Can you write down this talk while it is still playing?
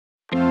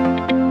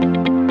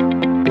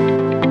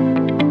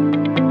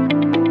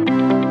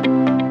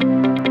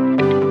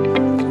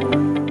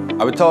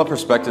would tell a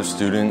prospective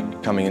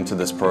student coming into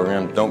this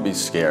program, don't be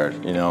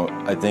scared. You know,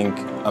 I think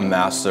a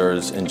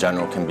master's in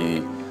general can be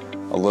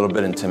a little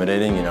bit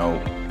intimidating. You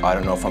know, I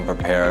don't know if I'm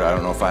prepared, I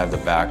don't know if I have the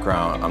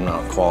background, I'm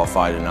not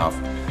qualified enough.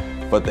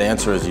 But the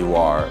answer is you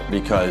are,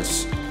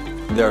 because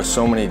there are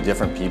so many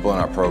different people in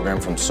our program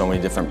from so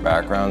many different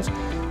backgrounds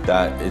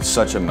that it's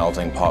such a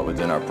melting pot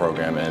within our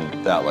program,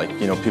 and that, like,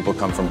 you know, people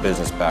come from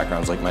business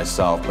backgrounds like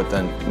myself, but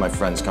then my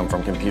friends come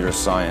from computer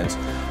science,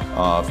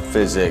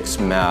 physics,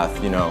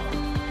 math, you know,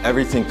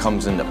 everything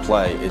comes into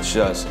play. It's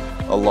just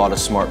a lot of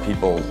smart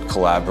people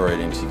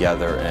collaborating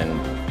together and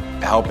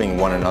helping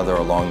one another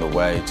along the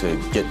way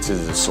to get to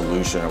the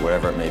solution or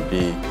whatever it may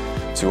be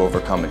to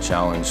overcome a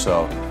challenge.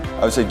 So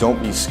I would say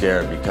don't be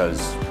scared,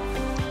 because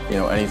you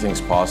know,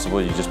 anything's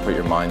possible. You just put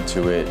your mind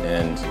to it,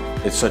 and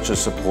it's such a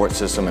support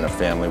system and a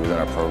family within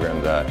our program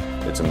that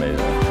it's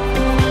amazing.